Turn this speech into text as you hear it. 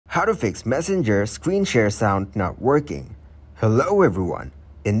How to fix Messenger screen share sound not working. Hello everyone.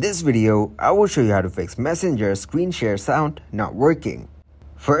 In this video, I will show you how to fix Messenger screen share sound not working.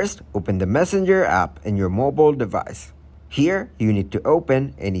 First, open the Messenger app in your mobile device. Here, you need to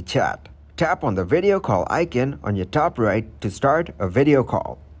open any chat. Tap on the video call icon on your top right to start a video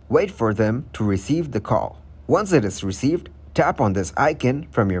call. Wait for them to receive the call. Once it is received, tap on this icon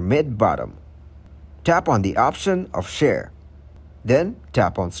from your mid-bottom. Tap on the option of share. Then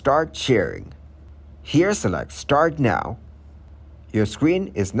tap on Start Sharing. Here select Start Now. Your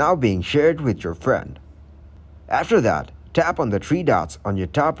screen is now being shared with your friend. After that, tap on the three dots on your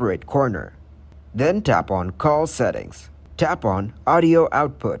top right corner. Then tap on Call Settings. Tap on Audio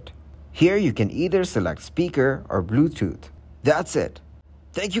Output. Here you can either select speaker or Bluetooth. That's it.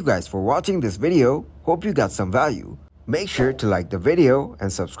 Thank you guys for watching this video. Hope you got some value. Make sure to like the video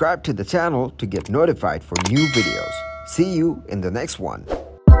and subscribe to the channel to get notified for new videos. See you in the next one.